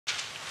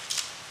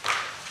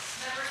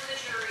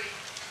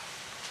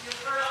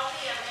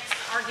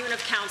argument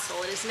of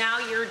counsel, it is now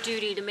your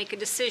duty to make a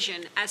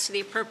decision as to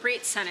the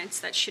appropriate sentence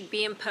that should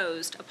be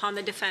imposed upon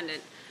the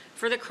defendant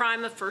for the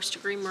crime of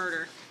first-degree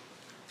murder.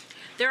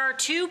 There are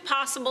two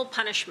possible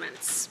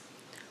punishments.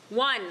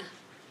 1,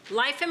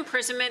 life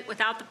imprisonment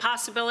without the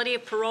possibility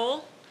of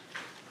parole,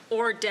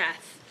 or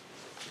death.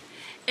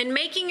 In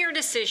making your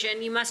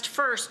decision, you must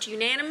first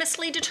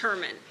unanimously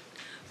determine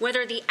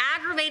whether the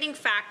aggravating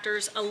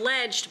factors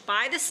alleged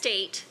by the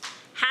state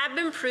have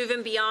been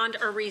proven beyond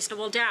a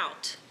reasonable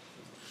doubt.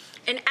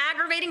 An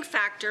aggravating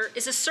factor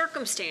is a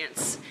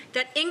circumstance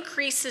that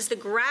increases the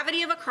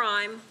gravity of a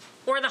crime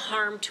or the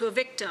harm to a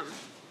victim.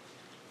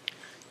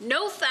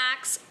 No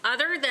facts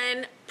other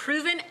than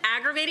proven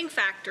aggravating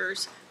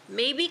factors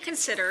may be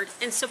considered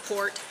in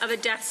support of a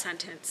death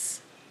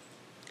sentence.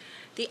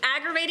 The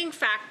aggravating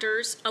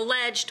factors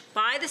alleged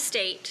by the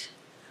state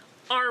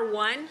are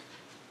 1,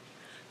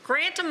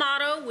 Grant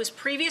Amato was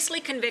previously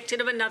convicted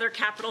of another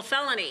capital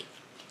felony.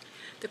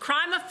 The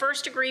crime of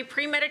first-degree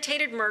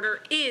premeditated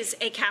murder is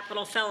a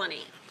capital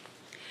felony.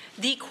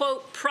 The,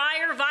 quote,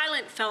 prior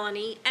violent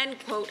felony, end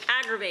quote,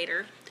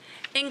 aggravator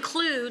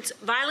includes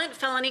violent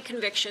felony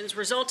convictions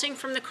resulting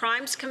from the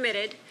crimes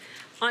committed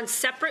on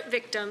separate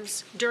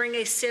victims during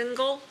a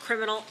single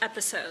criminal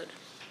episode.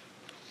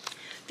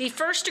 The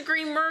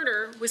first-degree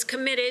murder was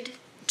committed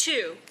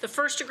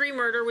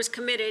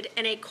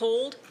in a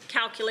cold,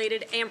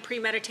 calculated, and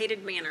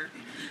premeditated manner,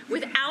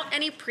 without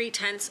any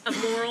pretense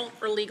of moral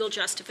or legal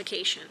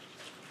justification.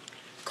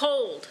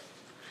 Cold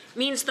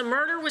means the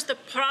murder was the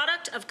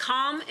product of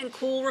calm and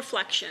cool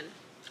reflection.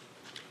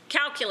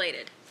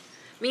 Calculated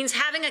means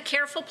having a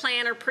careful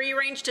plan or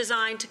prearranged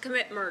design to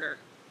commit murder.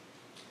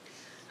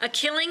 A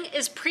killing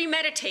is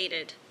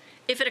premeditated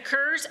if it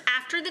occurs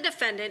after the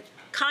defendant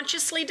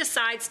consciously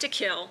decides to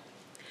kill.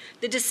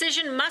 The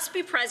decision must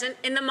be present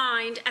in the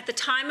mind at the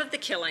time of the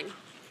killing.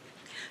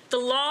 The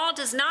law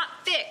does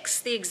not fix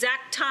the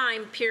exact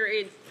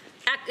period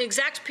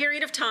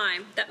of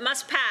time that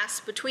must pass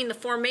between the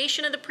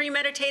formation of the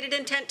premeditated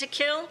intent to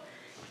kill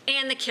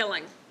and the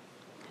killing.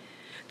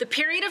 The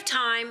period of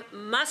time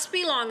must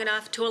be long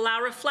enough to allow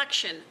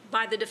reflection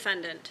by the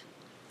defendant.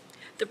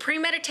 The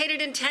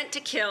premeditated intent to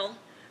kill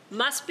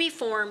must be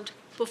formed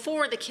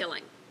before the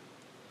killing.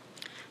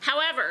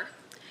 However,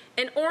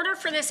 in order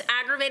for this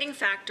aggravating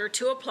factor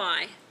to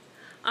apply,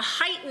 a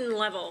heightened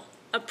level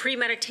of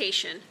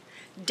premeditation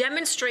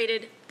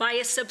demonstrated by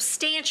a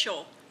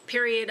substantial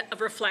period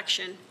of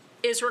reflection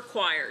is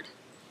required.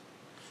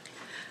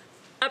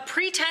 A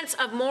pretense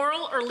of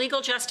moral or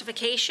legal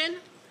justification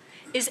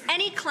is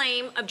any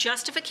claim of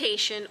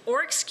justification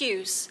or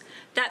excuse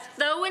that,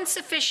 though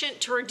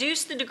insufficient to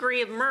reduce the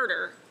degree of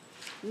murder,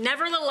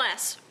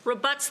 nevertheless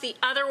rebuts the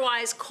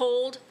otherwise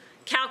cold,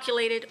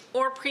 calculated,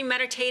 or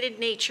premeditated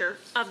nature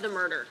of the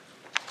murder.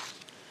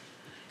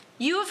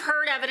 You have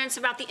heard evidence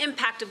about the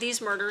impact of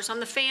these murders on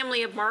the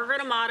family of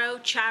Margaret Amato,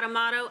 Chad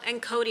Amato,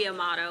 and Cody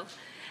Amato,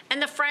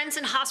 and the friends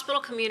and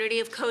hospital community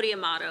of Cody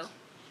Amato.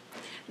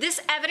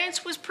 This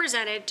evidence was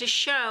presented to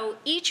show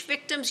each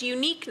victim's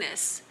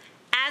uniqueness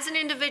as an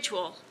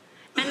individual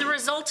and the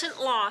resultant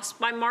loss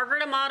by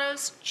Margaret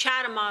Amato's,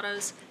 Chad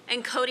Amato's,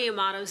 and Cody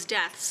Amato's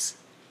deaths.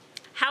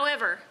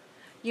 However,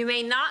 you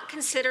may not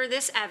consider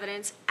this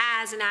evidence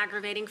as an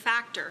aggravating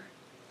factor.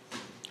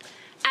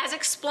 As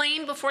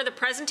explained before the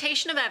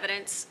presentation of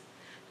evidence,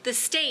 the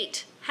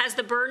state has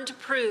the burden to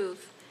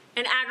prove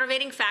an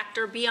aggravating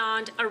factor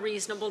beyond a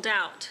reasonable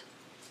doubt.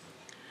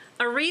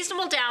 A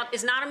reasonable doubt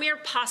is not a mere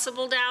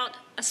possible doubt,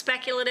 a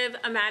speculative,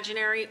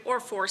 imaginary, or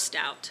forced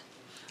doubt.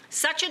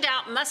 Such a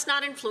doubt must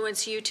not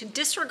influence you to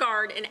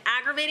disregard an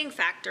aggravating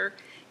factor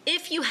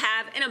if you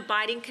have an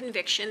abiding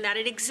conviction that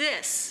it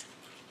exists.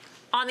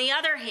 On the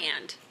other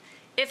hand,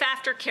 if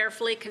after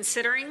carefully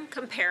considering,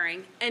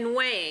 comparing, and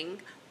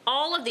weighing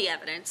all of the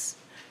evidence,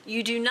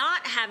 you do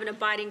not have an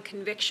abiding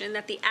conviction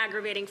that the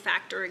aggravating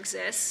factor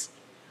exists,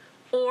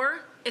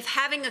 or if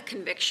having a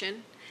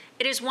conviction,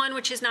 it is one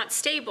which is not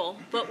stable,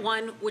 but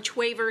one which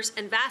wavers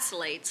and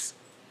vacillates,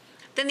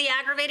 then the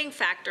aggravating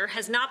factor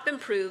has not been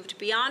proved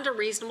beyond a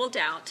reasonable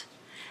doubt,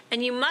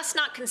 and you must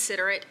not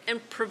consider it in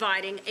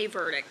providing a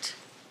verdict.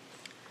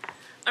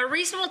 A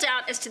reasonable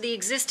doubt as to the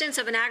existence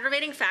of an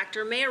aggravating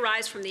factor may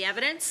arise from the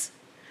evidence,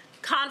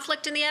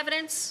 conflict in the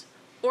evidence,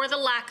 or the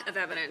lack of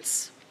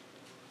evidence.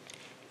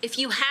 If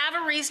you have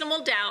a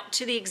reasonable doubt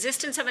to the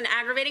existence of an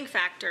aggravating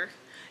factor,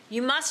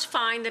 you must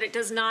find that it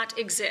does not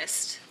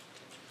exist.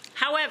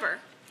 However,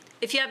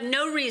 if you have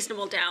no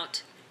reasonable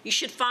doubt, you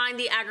should find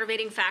the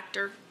aggravating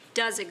factor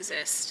does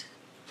exist.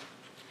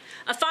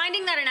 A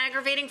finding that an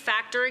aggravating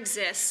factor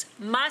exists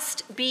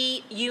must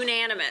be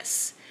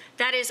unanimous.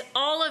 That is,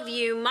 all of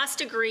you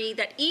must agree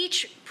that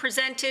each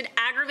presented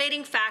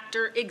aggravating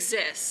factor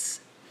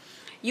exists.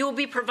 You will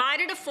be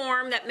provided a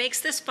form that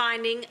makes this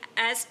finding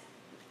as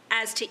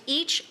to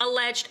each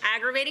alleged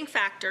aggravating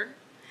factor,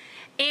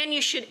 and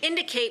you should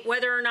indicate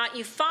whether or not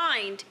you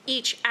find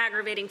each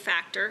aggravating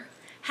factor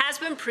has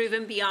been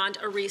proven beyond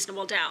a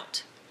reasonable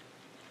doubt.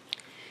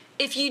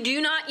 If you do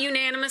not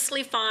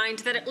unanimously find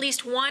that at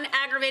least one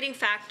aggravating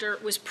factor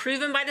was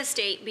proven by the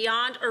state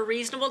beyond a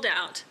reasonable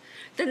doubt,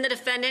 then the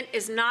defendant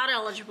is not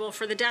eligible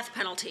for the death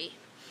penalty,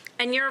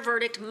 and your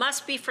verdict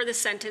must be for the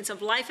sentence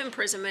of life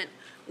imprisonment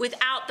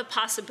without the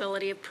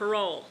possibility of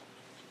parole.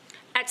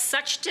 At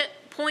such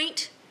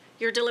point,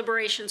 your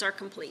deliberations are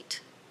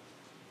complete.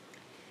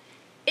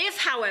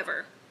 If,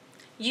 however,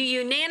 you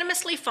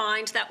unanimously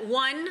find that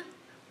one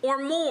or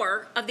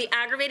more of the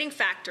aggravating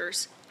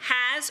factors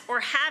has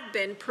or have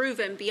been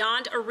proven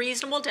beyond a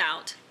reasonable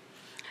doubt,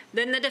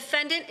 then the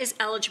defendant is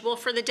eligible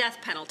for the death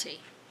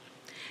penalty.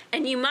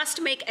 And you must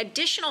make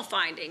additional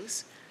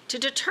findings to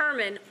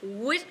determine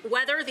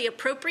whether the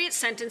appropriate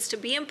sentence to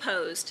be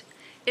imposed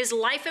is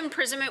life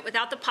imprisonment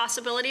without the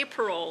possibility of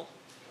parole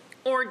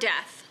or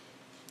death.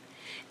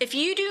 If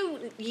you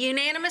do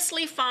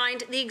unanimously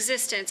find the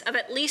existence of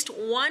at least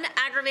one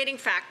aggravating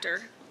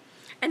factor,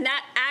 and the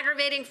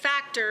aggravating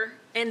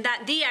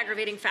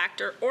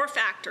factor or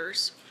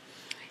factors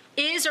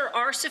is or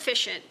are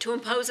sufficient to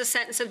impose a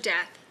sentence of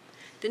death,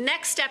 the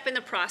next step in the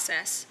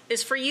process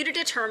is for you to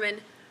determine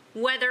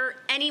whether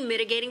any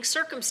mitigating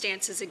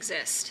circumstances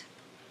exist.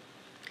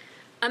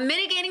 A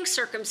mitigating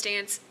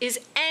circumstance is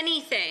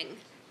anything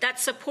that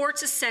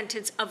supports a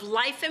sentence of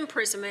life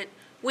imprisonment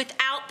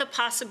without the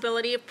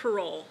possibility of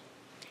parole,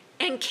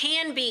 and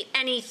can be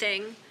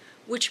anything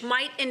which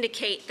might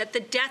indicate that the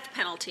death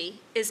penalty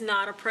is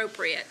not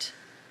appropriate.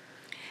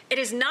 It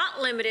is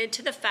not limited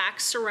to the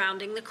facts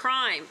surrounding the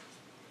crime.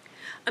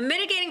 A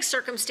mitigating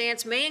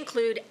circumstance may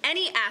include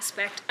any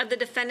aspect of the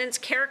defendant's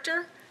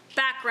character,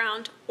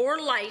 background, or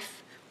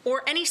life,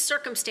 or any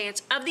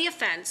circumstance of the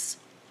offense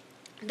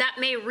that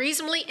may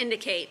reasonably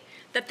indicate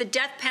that the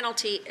death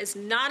penalty is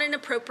not an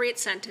appropriate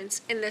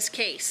sentence in this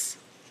case.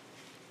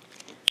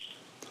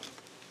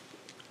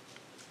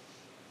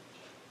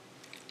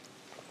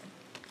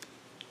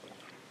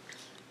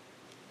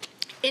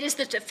 It is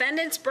the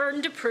defendant's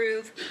burden to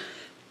prove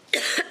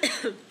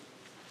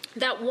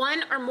that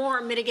one or more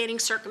mitigating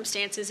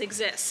circumstances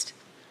exist.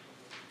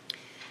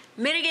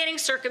 Mitigating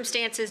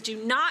circumstances do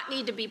not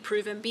need to be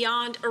proven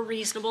beyond a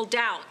reasonable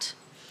doubt.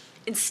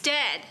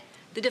 Instead,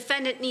 the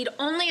defendant need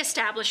only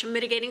establish a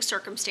mitigating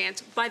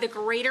circumstance by the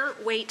greater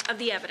weight of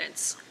the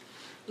evidence,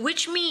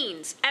 which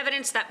means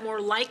evidence that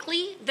more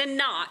likely than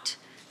not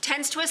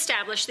tends to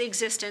establish the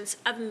existence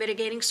of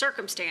mitigating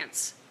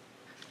circumstance.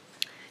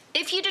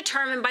 If you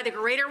determine by the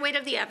greater weight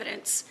of the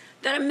evidence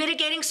that a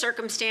mitigating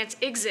circumstance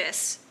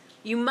exists,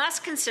 you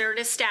must consider it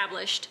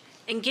established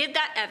and give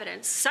that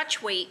evidence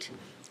such weight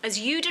as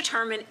you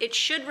determine it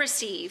should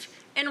receive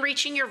in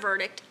reaching your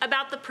verdict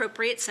about the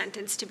appropriate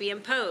sentence to be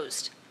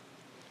imposed.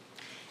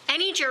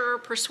 Any juror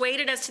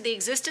persuaded as to the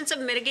existence of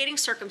mitigating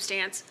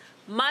circumstance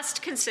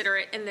must consider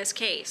it in this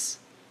case.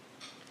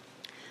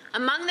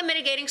 Among the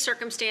mitigating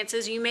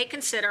circumstances you may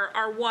consider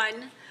are: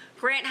 1,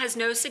 Grant has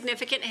no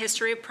significant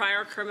history of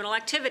prior criminal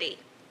activity.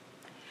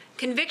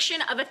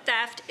 Conviction of a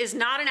theft is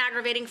not an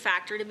aggravating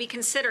factor to be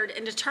considered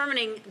in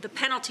determining the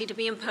penalty to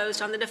be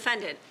imposed on the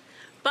defendant,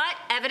 but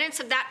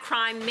evidence of that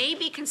crime may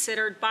be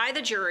considered by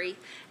the jury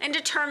in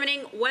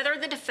determining whether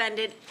the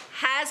defendant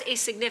has a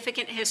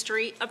significant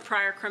history of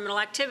prior criminal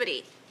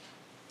activity.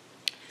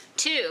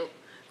 2,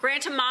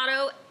 Grant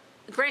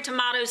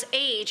Amato's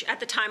age at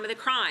the time of the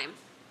crime.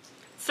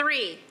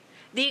 3,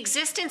 the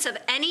existence of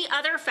any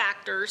other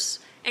factors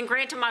in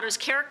Grant Amato's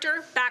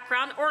character,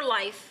 background, or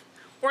life,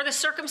 or the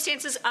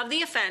circumstances of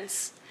the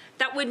offense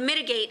that would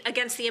mitigate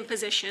against the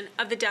imposition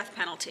of the death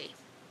penalty.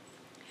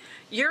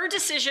 Your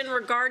decision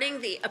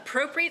regarding the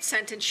appropriate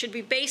sentence should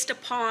be based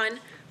upon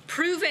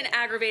proven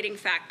aggravating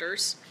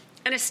factors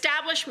and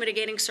established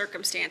mitigating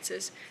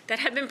circumstances that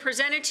have been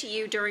presented to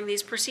you during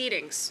these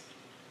proceedings.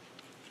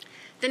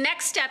 The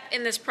next step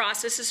in this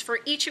process is for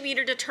each of you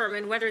to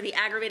determine whether the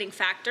aggravating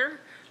factor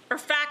or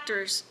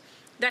factors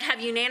that have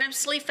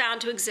unanimously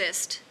found to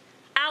exist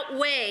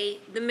outweigh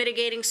the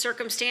mitigating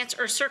circumstance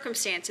or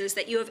circumstances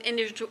that you have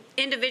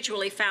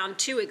individually found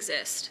to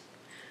exist.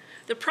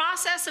 The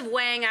process of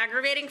weighing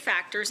aggravating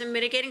factors and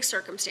mitigating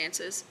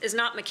circumstances is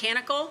not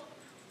mechanical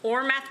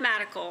or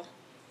mathematical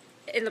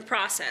in the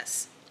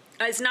process.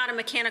 It's not a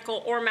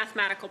mechanical or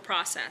mathematical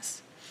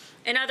process.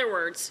 In other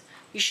words,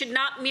 you should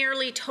not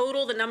merely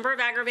total the number of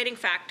aggravating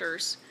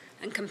factors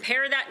and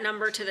compare that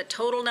number to the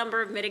total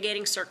number of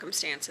mitigating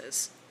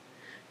circumstances.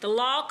 The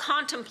law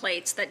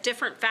contemplates that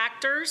different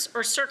factors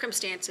or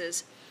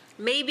circumstances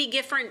may be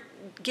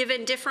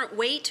given different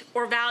weight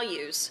or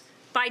values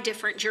by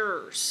different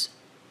jurors.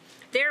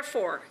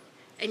 Therefore,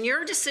 in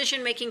your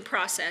decision-making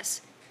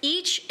process,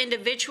 each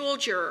individual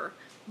juror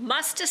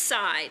must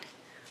decide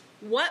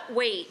what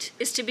weight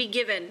is to be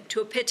given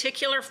to a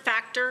particular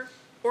factor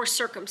or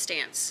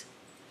circumstance.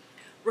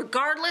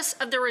 Regardless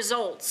of the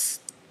results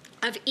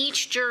of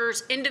each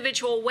juror's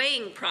individual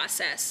weighing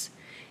process,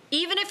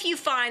 even if you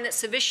find that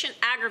sufficient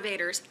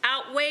aggravators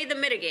outweigh the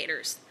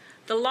mitigators,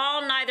 the law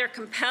neither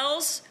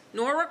compels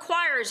nor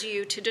requires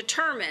you to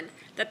determine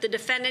that the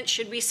defendant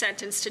should be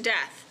sentenced to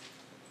death.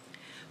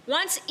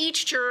 Once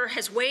each juror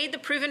has weighed the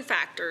proven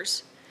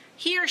factors,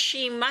 he or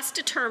she must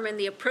determine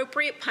the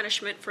appropriate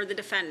punishment for the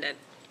defendant.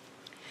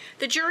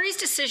 The jury's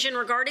decision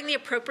regarding the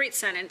appropriate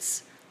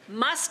sentence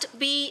must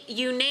be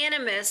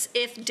unanimous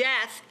if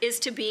death is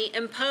to be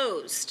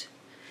imposed.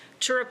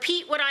 To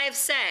repeat what I have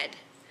said,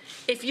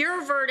 if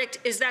your verdict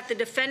is that the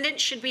defendant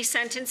should be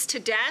sentenced to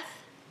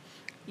death,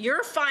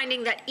 your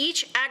finding that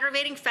each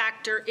aggravating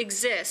factor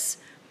exists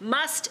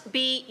must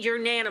be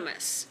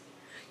unanimous.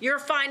 Your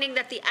finding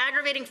that the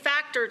aggravating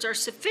factors are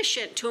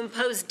sufficient to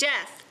impose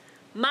death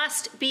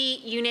must be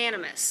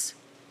unanimous.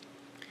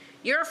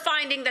 Your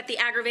finding that the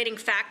aggravating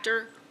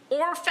factor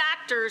or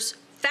factors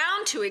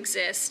found to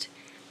exist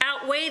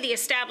outweigh the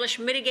established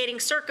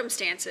mitigating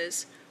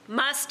circumstances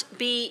must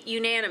be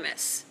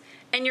unanimous,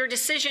 and your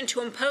decision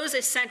to impose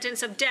a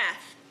sentence of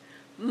death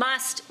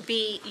must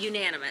be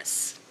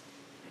unanimous.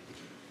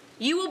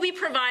 You will be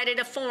provided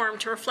a form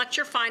to reflect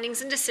your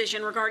findings and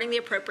decision regarding the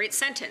appropriate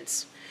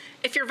sentence.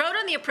 If your vote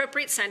on the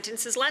appropriate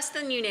sentence is less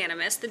than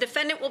unanimous, the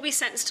defendant will be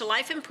sentenced to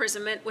life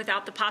imprisonment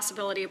without the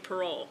possibility of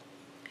parole.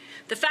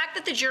 The fact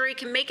that the jury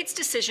can make its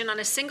decision on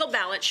a single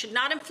ballot should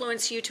not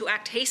influence you to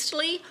act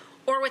hastily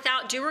or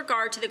without due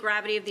regard to the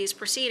gravity of these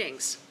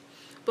proceedings.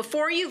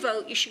 Before you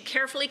vote, you should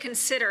carefully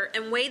consider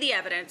and weigh the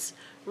evidence,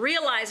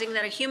 realizing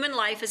that a human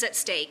life is at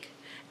stake,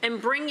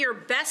 and bring your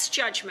best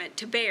judgment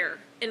to bear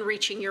in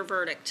reaching your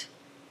verdict.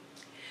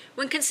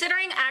 When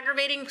considering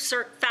aggravating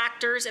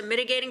factors and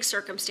mitigating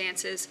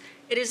circumstances,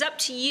 it is up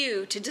to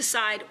you to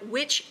decide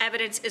which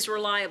evidence is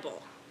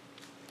reliable.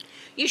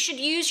 You should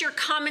use your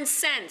common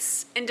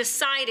sense in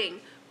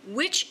deciding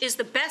which is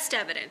the best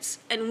evidence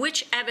and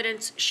which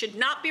evidence should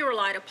not be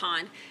relied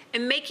upon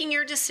in making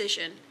your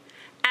decision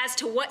as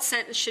to what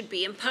sentence should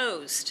be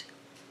imposed.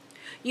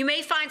 You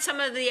may find some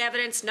of the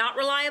evidence not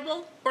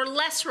reliable or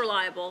less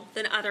reliable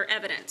than other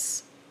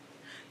evidence.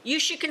 You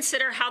should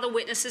consider how the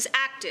witnesses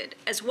acted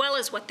as well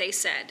as what they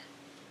said.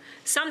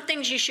 Some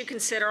things you should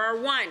consider are: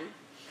 1,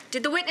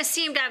 did the witness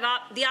seem to have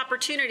the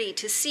opportunity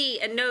to see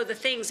and know the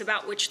things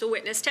about which the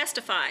witness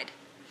testified?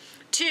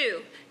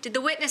 2, did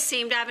the witness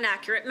seem to have an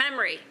accurate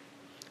memory?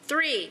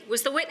 3,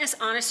 was the witness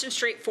honest and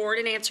straightforward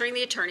in answering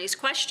the attorney's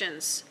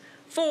questions?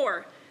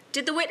 4,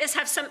 did the witness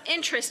have some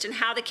interest in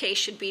how the case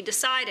should be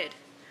decided?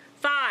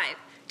 5,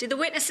 did the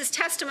witness's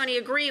testimony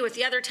agree with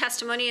the other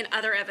testimony and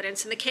other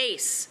evidence in the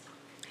case?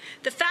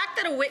 The fact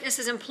that a witness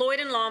is employed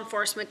in law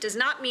enforcement does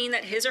not mean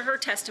that his or her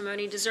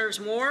testimony deserves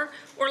more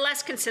or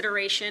less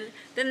consideration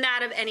than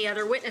that of any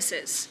other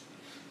witnesses.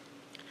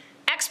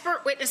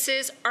 Expert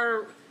witnesses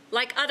are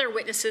like other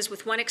witnesses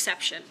with one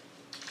exception.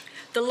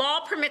 The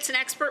law permits an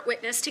expert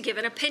witness to give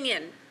an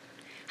opinion.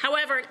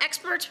 However, an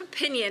expert's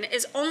opinion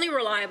is only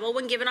reliable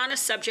when given on a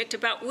subject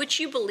about which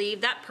you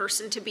believe that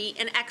person to be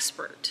an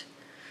expert.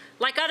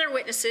 Like other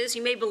witnesses,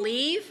 you may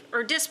believe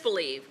or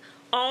disbelieve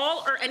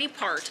all or any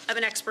part of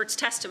an expert's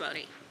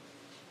testimony.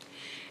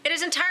 It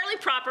is entirely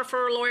proper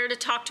for a lawyer to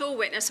talk to a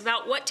witness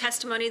about what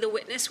testimony the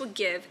witness would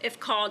give if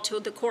called to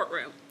the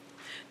courtroom.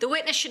 The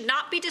witness should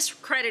not be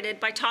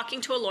discredited by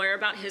talking to a lawyer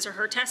about his or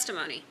her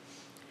testimony.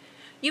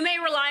 You may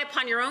rely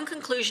upon your own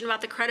conclusion about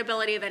the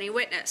credibility of any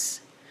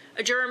witness.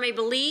 A juror may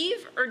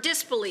believe or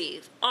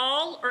disbelieve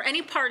all or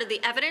any part of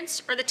the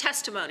evidence or the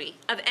testimony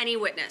of any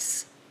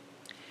witness.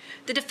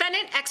 The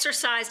defendant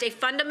exercised a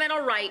fundamental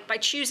right by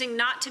choosing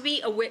not to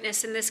be a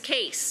witness in this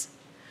case.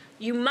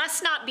 You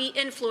must not be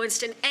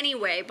influenced in any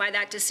way by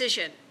that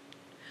decision.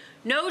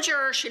 No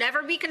juror should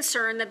ever be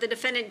concerned that the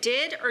defendant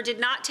did or did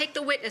not take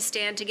the witness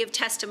stand to give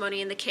testimony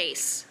in the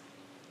case.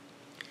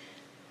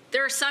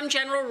 There are some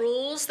general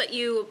rules that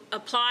you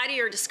apply to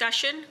your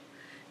discussion.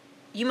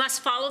 You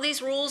must follow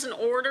these rules in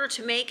order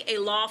to make a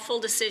lawful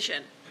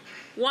decision.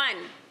 1,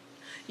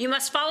 you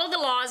must follow the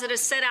laws that are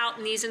set out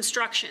in these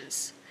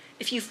instructions.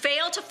 If you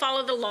fail to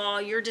follow the law,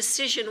 your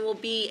decision will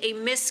be a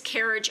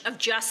miscarriage of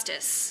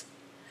justice.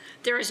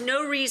 There is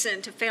no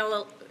reason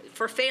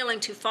for failing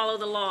to follow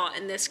the law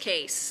in this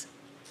case.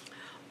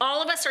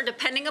 All of us are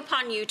depending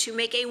upon you to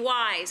make a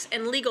wise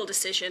and legal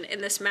decision in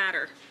this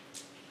matter.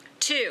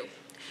 2,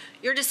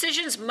 your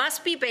decisions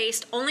must be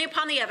based only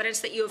upon the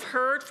evidence that you have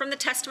heard from the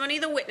testimony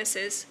of the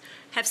witnesses,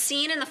 have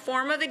seen in the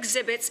form of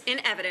exhibits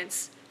in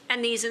evidence,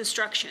 and these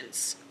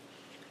instructions.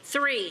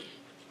 3,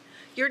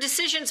 your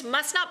decisions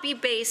must not be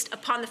based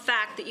upon the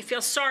fact that you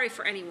feel sorry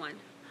for anyone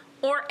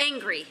or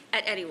angry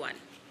at anyone.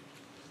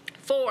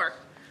 4,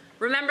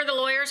 remember the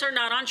lawyers are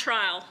not on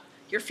trial.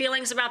 Your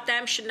feelings about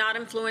them should not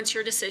influence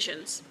your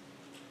decisions.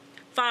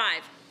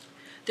 5,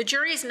 the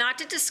jury is not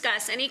to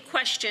discuss any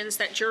questions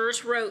that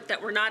jurors wrote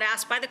that were not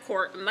asked by the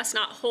court and must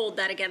not hold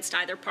that against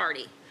either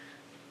party.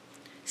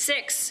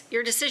 6,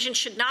 your decision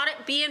should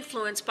not be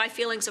influenced by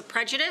feelings of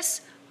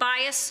prejudice,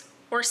 bias,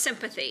 or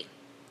sympathy.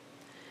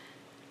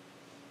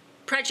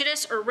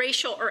 Prejudice or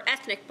racial or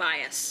ethnic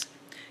bias.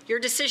 Your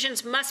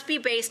decisions must be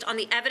based on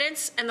the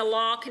evidence and the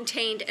law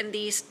contained in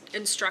these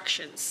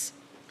instructions.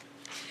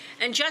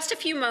 In just a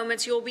few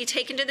moments, you will be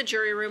taken to the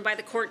jury room by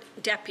the court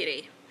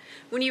deputy.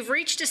 When you've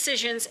reached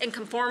decisions in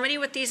conformity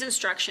with these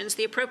instructions,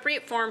 the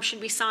appropriate form should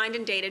be signed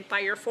and dated by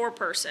your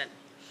foreperson.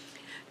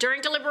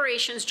 During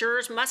deliberations,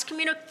 jurors must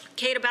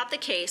communicate about the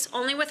case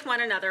only with one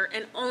another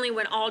and only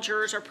when all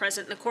jurors are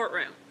present in the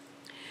courtroom.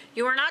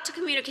 You are not to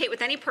communicate with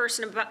any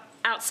person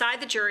outside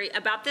the jury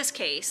about this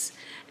case,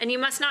 and you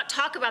must not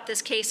talk about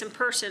this case in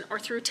person or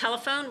through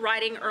telephone,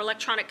 writing, or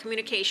electronic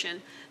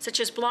communication,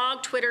 such as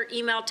blog, Twitter,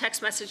 email,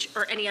 text message,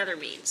 or any other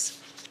means.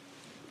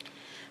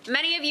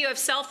 Many of you have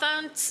cell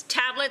phones,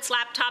 tablets,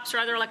 laptops, or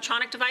other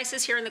electronic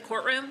devices here in the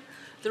courtroom.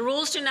 The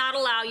rules do not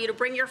allow you to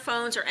bring your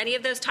phones or any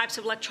of those types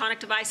of electronic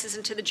devices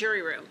into the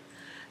jury room.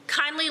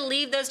 Kindly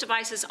leave those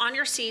devices on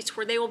your seats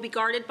where they will be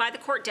guarded by the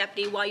court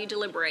deputy while you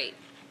deliberate.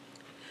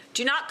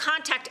 Do not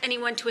contact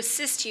anyone to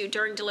assist you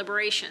during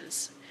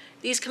deliberations.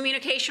 These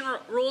communication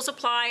rules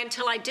apply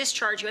until I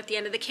discharge you at the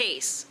end of the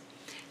case.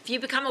 If you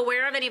become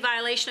aware of any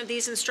violation of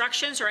these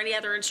instructions or any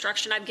other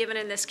instruction I've given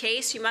in this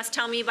case, you must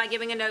tell me by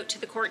giving a note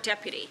to the court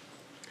deputy.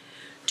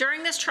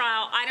 During this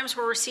trial, items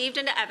were received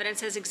into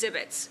evidence as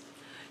exhibits.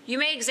 You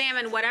may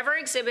examine whatever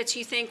exhibits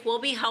you think will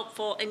be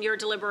helpful in your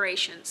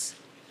deliberations.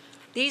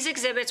 These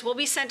exhibits will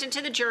be sent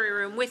into the jury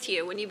room with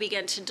you when you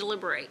begin to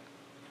deliberate.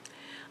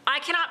 I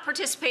cannot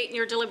participate in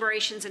your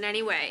deliberations in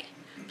any way.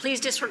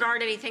 Please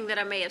disregard anything that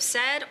I may have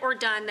said or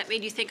done that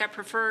made you think I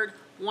preferred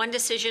one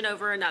decision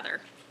over another.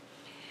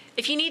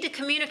 If you need to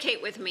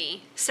communicate with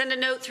me, send a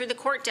note through the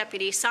court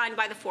deputy signed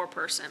by the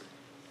foreperson.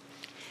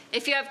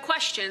 If you have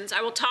questions,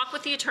 I will talk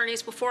with the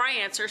attorneys before I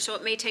answer, so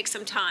it may take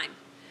some time.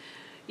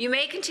 You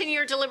may continue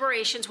your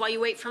deliberations while you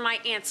wait for my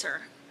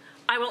answer.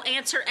 I will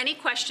answer any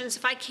questions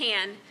if I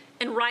can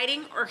in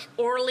writing or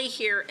orally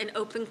here in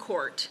open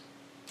court.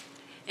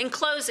 In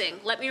closing,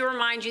 let me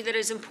remind you that it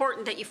is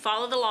important that you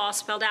follow the law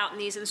spelled out in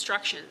these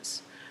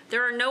instructions.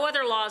 There are no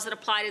other laws that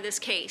apply to this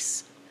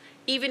case.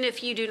 Even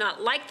if you do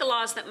not like the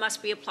laws that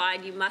must be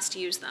applied, you must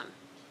use them.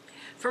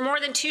 For more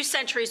than 2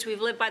 centuries,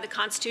 we've lived by the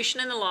Constitution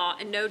and the law,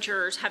 and no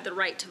jurors have the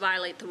right to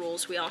violate the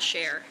rules we all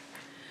share.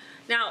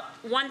 Now,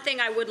 one thing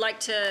I would like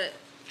to,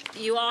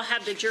 you all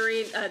have the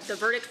the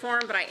verdict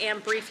form, but I am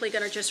briefly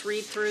going to just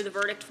read through the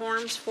verdict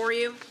forms for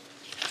you.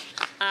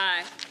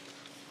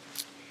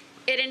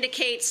 It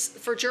indicates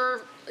for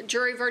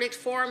jury verdict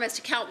form as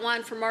to count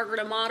 1 for Margaret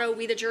Amato,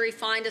 we the jury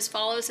find as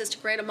follows as to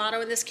grant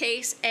Amato in this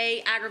case.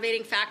 A,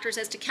 aggravating factors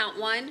as to count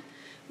 1.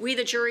 We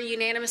the jury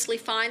unanimously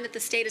find that the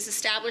state has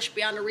established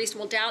beyond a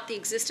reasonable doubt the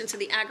existence of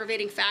the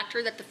aggravating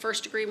factor that the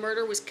first-degree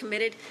murder was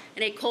committed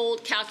in a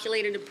cold,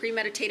 calculated, and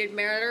premeditated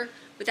manner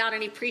without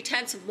any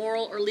pretense of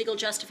moral or legal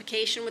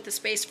justification with a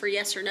space for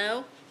yes or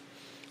no.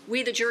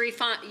 We, the jury,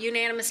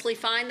 unanimously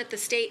find that the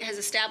state has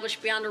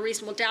established beyond a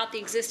reasonable doubt the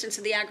existence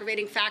of the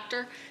aggravating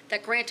factor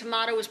that Grant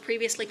Amato was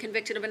previously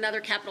convicted of another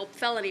capital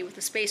felony with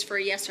a space for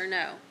a yes or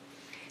no.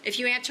 If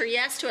you answer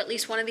yes to at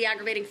least one of the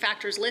aggravating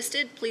factors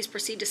listed, please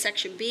proceed to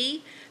Section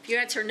B. If you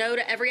answer no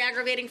to every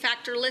aggravating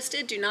factor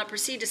listed, do not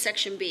proceed to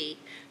Section B.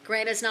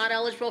 Grant is not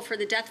eligible for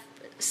the death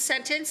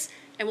sentence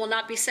and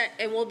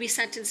will be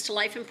sentenced to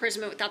life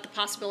imprisonment without the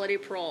possibility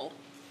of parole.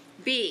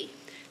 B,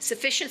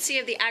 sufficiency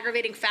of the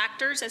aggravating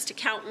factors as to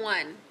count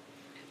 1.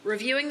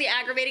 Reviewing the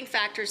aggravating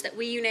factors that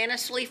we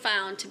unanimously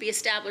found to be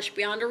established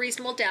beyond a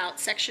reasonable doubt,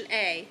 Section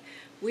A,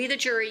 we, the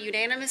jury,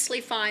 unanimously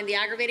find the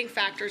aggravating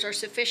factors are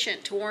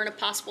sufficient to warrant a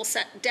possible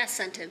death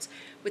sentence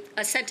with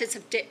a sentence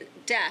of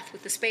death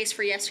with the space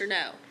for yes or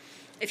no.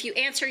 If you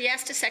answer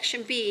yes to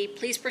Section B,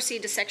 please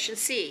proceed to Section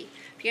C.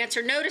 If you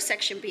answer no to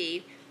Section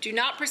B, do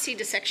not proceed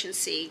to Section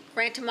C.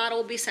 Grant Amato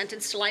will be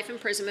sentenced to life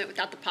imprisonment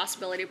without the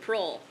possibility of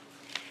parole.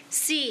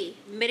 C,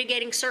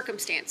 mitigating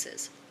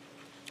circumstances.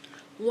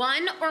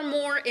 1 or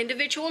more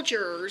individual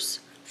jurors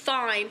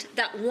find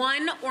that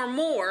 1 or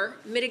more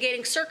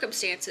mitigating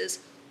circumstances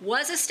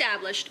was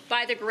established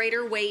by the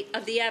greater weight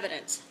of the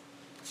evidence,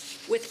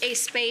 with a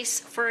space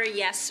for a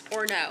yes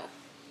or no.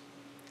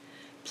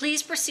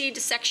 Please proceed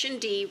to Section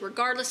D,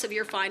 regardless of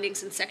your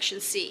findings in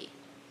Section C.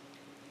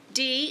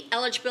 D,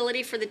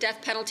 eligibility for the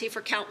death penalty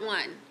for count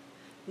 1.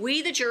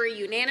 We, the jury,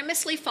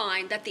 unanimously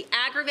find that the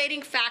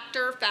aggravating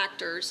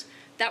factors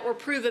that were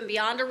proven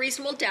beyond a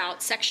reasonable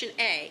doubt, Section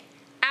A,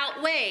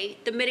 outweigh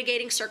the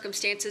mitigating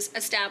circumstances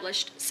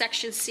established,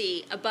 Section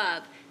C,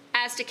 above,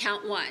 as to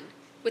count 1.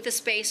 With a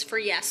space for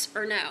yes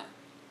or no.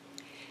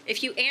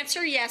 If you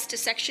answer yes to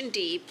Section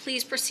D,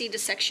 please proceed to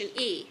Section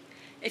E.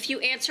 If you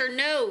answer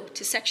no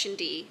to Section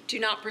D, do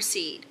not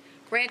proceed.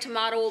 Grant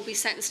Amato will be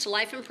sentenced to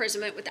life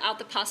imprisonment without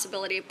the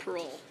possibility of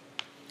parole.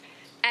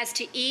 As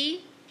to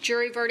E,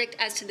 jury verdict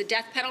as to the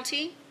death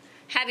penalty,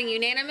 having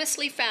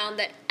unanimously found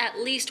that at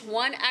least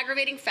one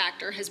aggravating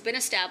factor has been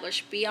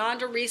established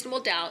beyond a reasonable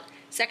doubt,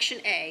 Section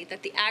A,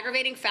 that the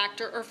aggravating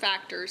factor or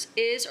factors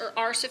is or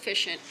are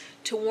sufficient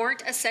to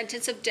warrant a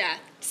sentence of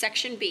death,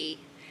 Section B,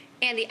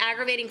 and the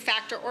aggravating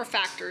factor or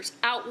factors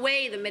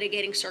outweigh the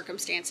mitigating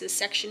circumstances,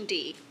 Section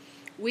D,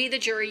 we, the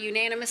jury,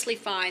 unanimously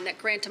find that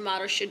Grant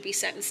Amato should be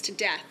sentenced to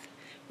death,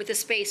 with a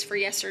space for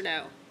yes or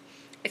no.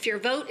 If your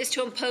vote is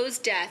to impose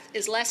death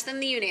is less than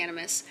the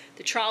unanimous,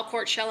 the trial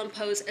court shall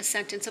impose a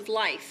sentence of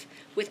life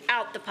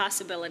without the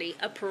possibility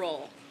of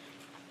parole.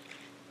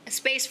 A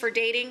space for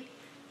dating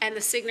and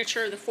the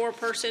signature of the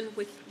foreperson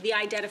with the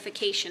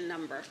identification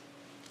number.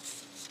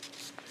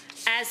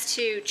 As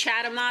to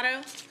Chad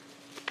Amato,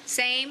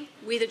 same.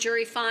 We, the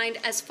jury, find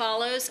as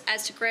follows.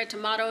 As to Grant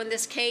Amato in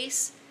this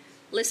case,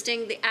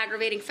 listing the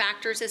aggravating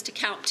factors as to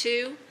count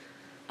 2,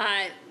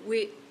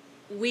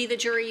 we, the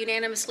jury,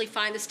 unanimously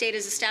find the state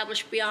has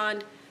established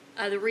beyond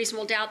the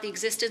reasonable doubt the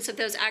existence of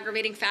those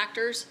aggravating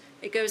factors.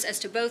 It goes as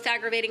to both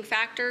aggravating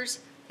factors,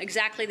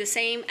 exactly the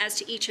same as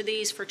to each of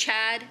these for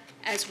Chad,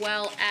 as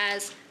well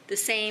as the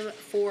same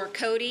for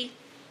Cody.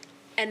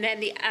 And then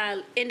the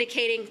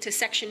indicating to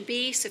Section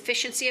B,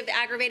 sufficiency of the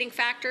aggravating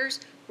factors,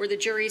 where the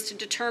jury is to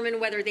determine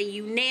whether they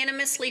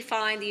unanimously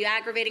find the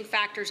aggravating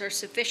factors are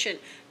sufficient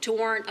to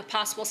warrant a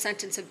possible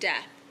sentence of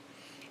death.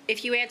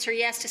 If you answer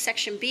yes to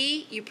Section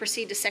B, you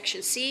proceed to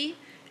Section C.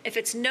 If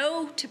it's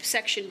no to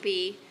Section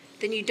B,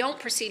 then you don't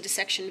proceed to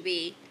Section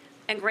B,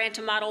 and Grant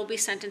Amato will be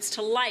sentenced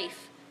to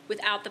life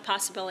without the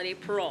possibility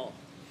of parole.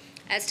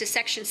 As to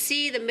Section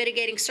C, the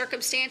mitigating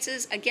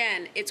circumstances,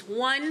 again, it's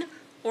one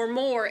or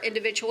more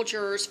individual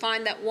jurors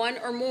find that one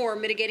or more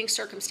mitigating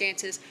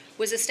circumstances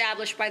was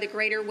established by the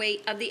greater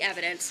weight of the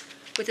evidence,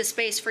 with a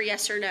space for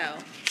yes or no.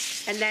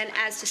 And then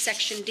as to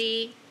Section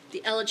D,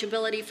 the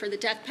eligibility for the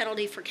death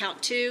penalty for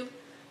count 2,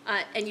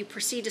 and you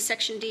proceed to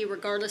Section D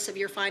regardless of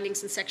your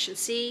findings in Section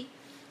C.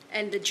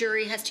 And the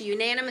jury has to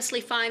unanimously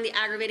find the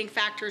aggravating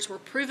factors were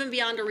proven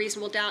beyond a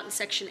reasonable doubt in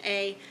Section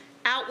A,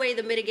 outweigh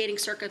the mitigating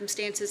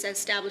circumstances as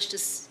established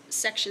as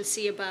Section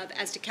C above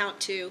as to count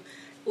 2,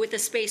 with a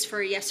space for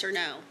a yes or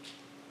no.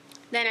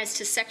 Then as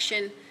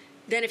to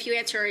then if you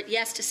answer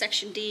yes to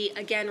Section D,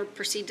 again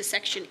proceed to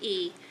Section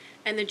E,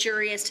 and the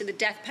jury as to the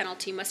death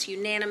penalty must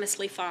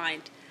unanimously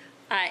find.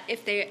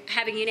 If they,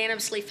 having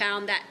unanimously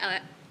found that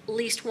at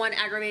least one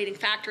aggravating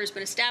factor has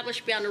been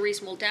established beyond a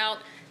reasonable doubt,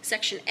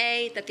 Section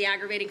A, that the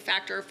aggravating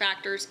factor or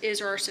factors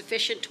is or are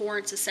sufficient to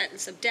warrant a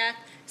sentence of death.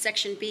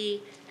 Section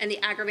B, and the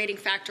aggravating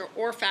factor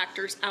or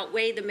factors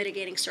outweigh the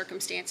mitigating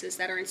circumstances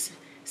that are in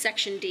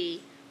Section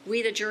D.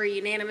 We, the jury,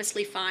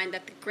 unanimously find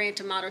that the Grant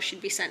Amato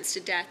should be sentenced to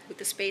death with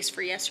the space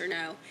for yes or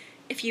no.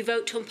 If you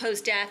vote to impose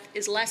death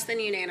is less than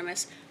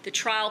unanimous, the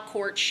trial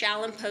court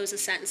shall impose a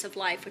sentence of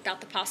life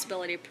without the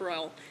possibility of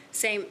parole.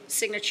 Same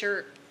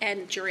signature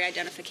and jury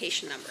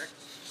identification number.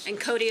 And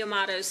Cody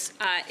Amato's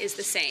is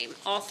the same.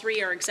 All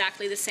three are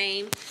exactly the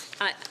same,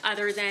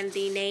 other than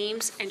the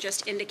names and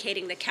just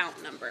indicating the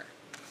count number.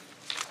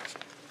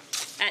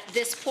 At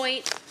this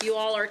point, you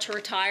all are to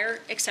retire,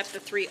 except the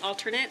 3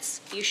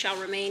 alternates. You shall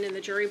remain in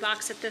the jury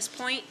box at this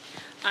point.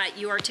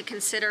 You are to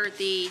consider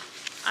the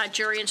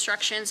jury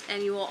instructions,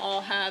 and you will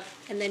all have,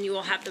 and then you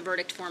will have the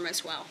verdict form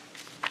as well.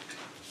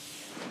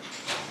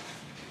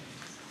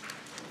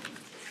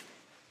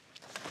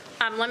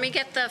 Let me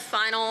get the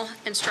final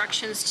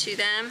instructions to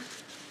them.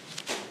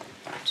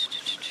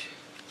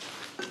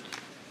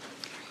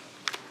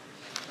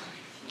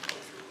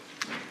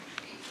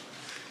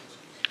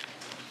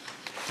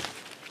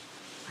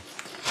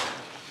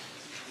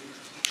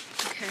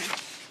 Okay.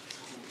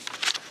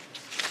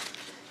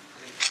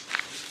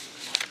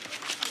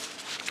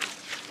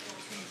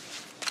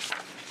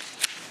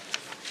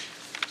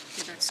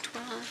 That's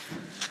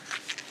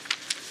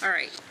 12. All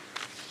right.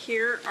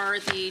 Here are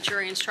the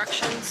jury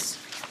instructions.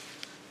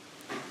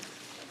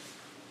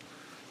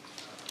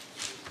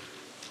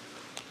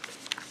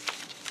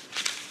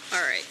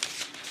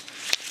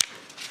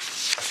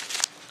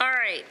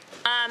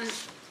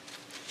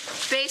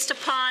 Based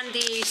upon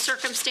the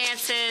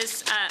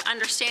circumstances,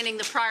 understanding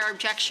the prior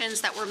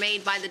objections that were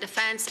made by the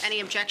defense,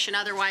 any objection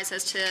otherwise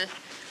as to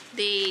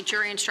the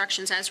jury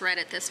instructions as read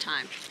at this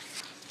time?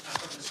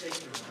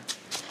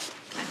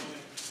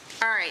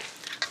 All right.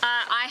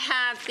 I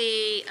have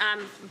the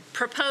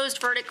proposed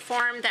verdict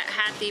form that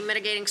had the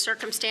mitigating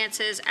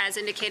circumstances as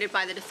indicated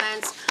by the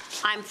defense.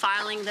 I'm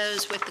filing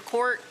those with the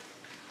court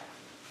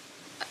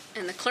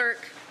and the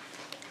clerk,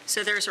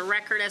 so there's a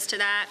record as to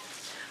that.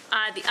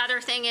 The other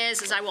thing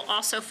is I will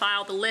also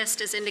file the list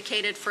as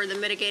indicated for the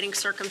mitigating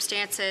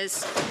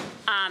circumstances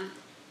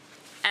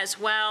as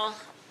well.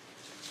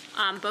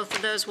 Both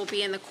of those will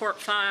be in the court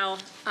file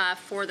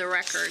for the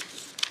record.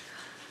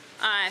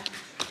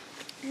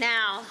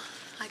 Now,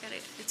 I got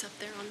it. It's up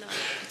there on the.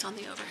 It's on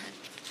the overhead.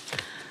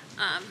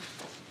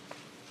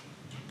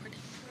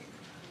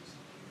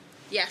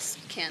 Yes,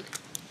 you can.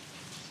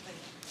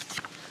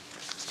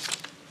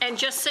 And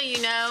just so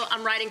you know,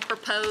 I'm writing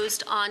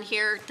proposed on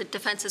here. The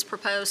defense is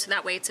proposed, so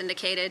that way it's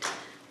indicated,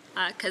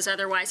 because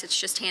otherwise it's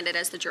just handed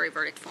as the jury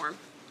verdict form.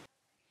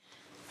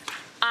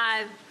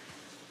 I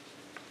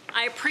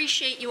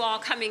appreciate you all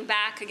coming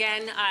back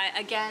again.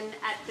 Again,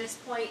 at this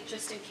point,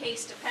 just in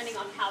case, depending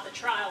on how the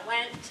trial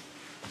went,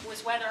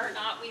 was whether or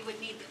not we would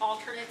need the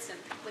alternates, and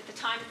with the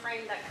time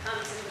frame that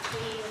comes in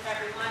between with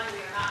everyone, we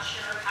are not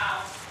sure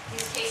how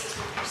these cases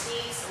will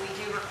proceed, so we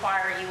do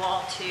require you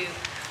all to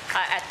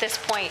at this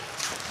point,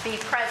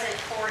 be present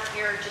for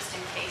here just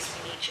in case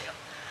we need you.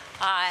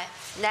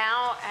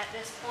 Now, at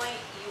this point,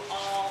 you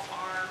all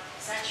are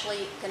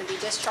essentially going to be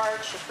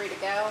discharged. You're free to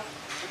go,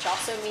 which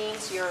also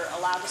means you're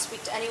allowed to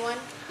speak to anyone.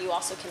 You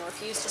also can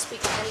refuse to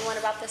speak to anyone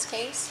about this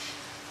case.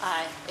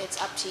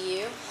 It's up to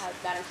you.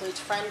 That includes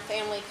friend,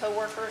 family,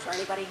 coworkers, or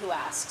anybody who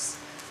asks.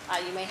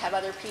 You may have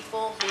other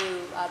people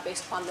who,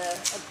 based upon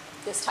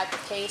this type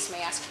of case,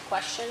 may ask you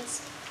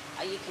questions.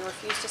 You can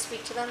refuse to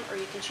speak to them, or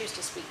you can choose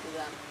to speak to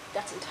them.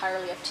 That's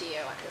entirely up to you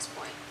at this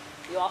point.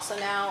 You also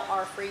now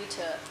are free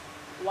to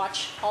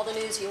watch all the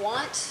news you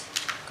want,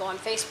 go on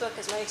Facebook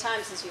as many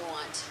times as you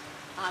want.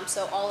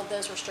 So all of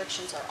those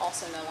restrictions are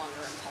also no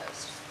longer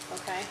imposed,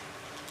 okay?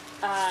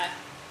 If I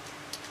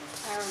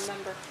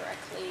remember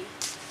correctly.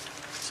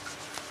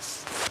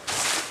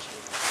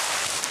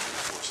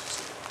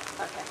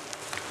 Okay,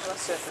 well,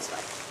 let's do it this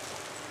way.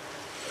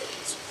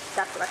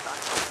 That's what I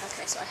thought.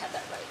 Okay, so I had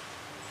that right.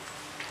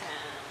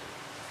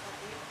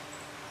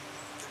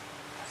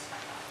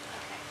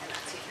 Okay, and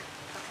that's here.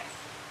 Okay.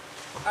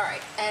 All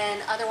right,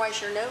 and otherwise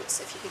your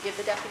notes, if you could give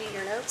the deputy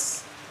your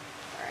notes.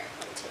 All right,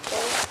 let me take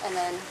those, and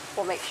then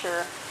we'll make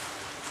sure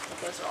that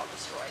those are all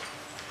destroyed.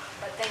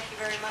 But thank you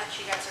very much.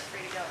 You guys are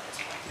free to go at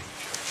this point.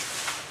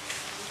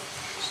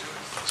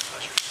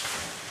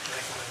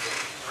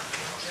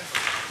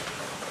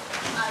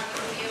 You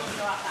will be able to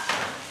go out that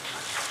way.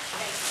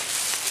 Thank you.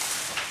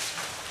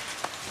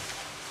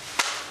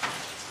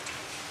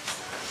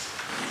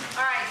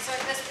 All right, so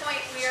at this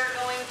point, we are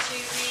going to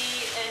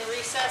be in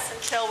recess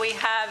until we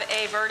have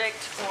a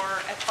verdict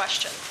or a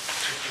question.